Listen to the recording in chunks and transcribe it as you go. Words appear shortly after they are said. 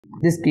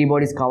This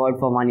keyboard is covered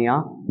for 1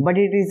 year, but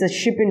it is a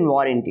ship-in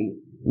warranty,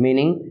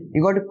 meaning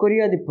you got to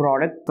courier the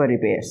product for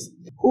repairs.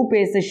 Who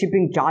pays the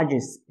shipping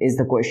charges is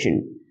the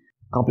question.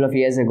 Couple of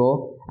years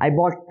ago, I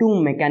bought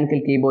 2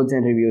 mechanical keyboards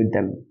and reviewed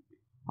them.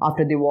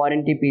 After the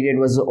warranty period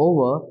was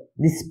over,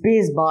 the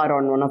space bar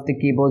on one of the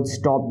keyboards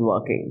stopped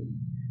working.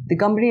 The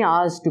company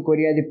asked to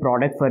courier the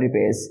product for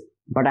repairs,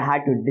 but I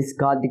had to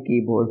discard the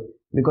keyboard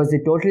because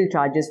the total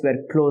charges were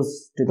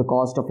close to the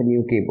cost of a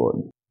new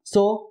keyboard.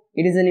 So,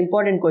 it is an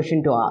important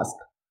question to ask.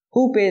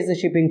 Who pays the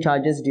shipping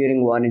charges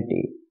during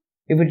warranty?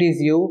 If it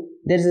is you,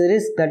 there is a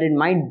risk that it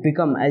might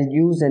become a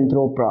use and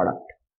throw product.